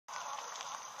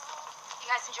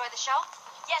guys enjoy the show?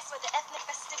 Yes, were the ethnic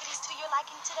festivities to your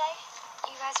liking today?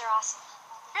 You guys are awesome.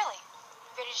 Really?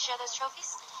 Ready to share those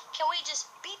trophies? Can we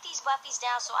just beat these buffies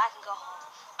down so I can go home?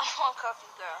 I'm on curfew,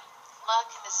 girl.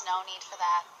 Look, there's no need for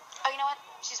that. Oh, you know what?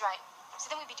 She's right. So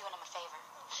then we'd be doing them a favor.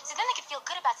 So then they could feel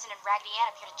good about sending Raggedy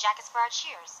Ann up here to jack us for our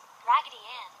cheers. Raggedy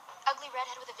Ann? Ugly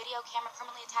redhead with a video camera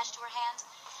permanently attached to her hand.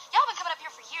 Y'all been coming up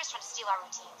here for years trying to steal our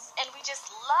routines. And we just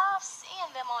love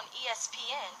seeing them on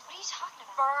ESPN. What are you talking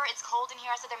about? Burr, it's cold in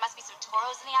here, so there must be some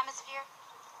toros in the atmosphere.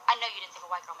 I know you didn't think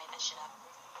a white girl made that shit up.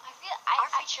 Our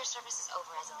free cheer service is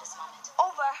over as of this moment.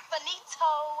 Over.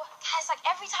 Finito. Guys, like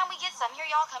every time we get some, here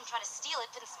y'all come trying to steal it,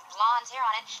 putting some blonde hair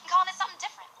on it, and calling it something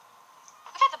different.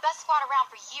 We've had the best squad around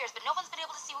for years, but no one's been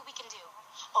able to see what we can do.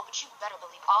 Oh, but you better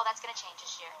believe all that's gonna change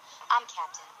this year. I'm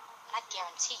captain, and I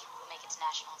guarantee you we'll make it to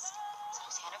nationals. So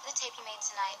just hand over the tape you made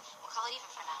tonight. We'll call it even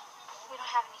for now. We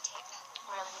don't have any tape.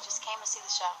 Really, we just came to see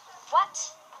the show. What?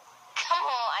 Come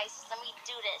on, Isis, let me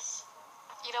do this.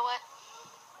 You know what?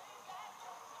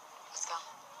 Let's go.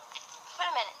 Wait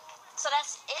a minute. So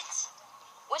that's it?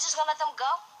 We're just gonna let them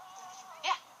go?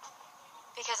 Yeah.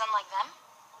 Because unlike them,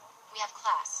 we have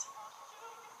class.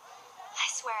 I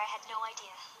swear I had no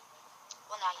idea.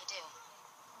 Well, now you do.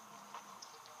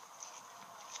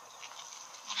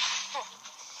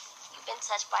 You've been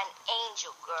touched by an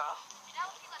angel, girl. You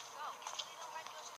know, he left